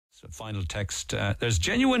So final text. There's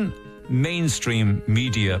genuine mainstream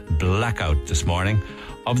media blackout this morning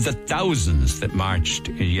of the thousands that marched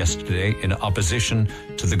yesterday in opposition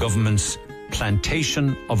to the government's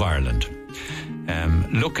plantation of Ireland.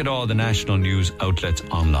 Look at all the national news outlets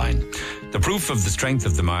online. The proof of the strength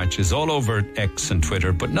of the march is all over X and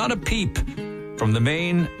Twitter, but not a peep from the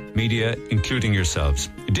main media, including yourselves.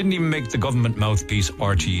 It didn't even make the government mouthpiece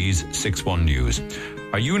RTE's 6-1 News.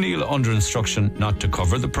 Are you, Neil, under instruction not to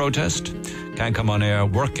cover the protest? Can't come on air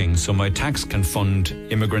working, so my tax can fund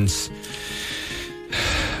immigrants.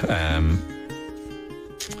 I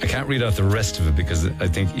can't read out the rest of it because I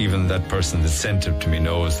think even that person that sent it to me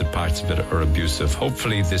knows that parts of it are abusive.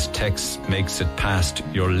 Hopefully this text makes it past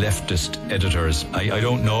your leftist editors. I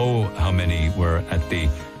don't know how many were at the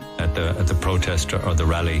protest or the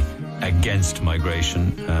rally against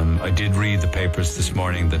migration. I did read the papers this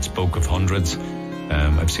morning that spoke of hundreds.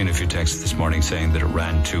 I've seen a few texts this morning saying that it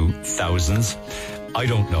ran to thousands. I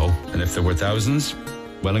don't know. And if there were thousands,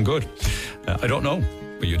 well and good. I don't know,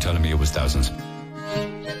 but you're telling me it was thousands.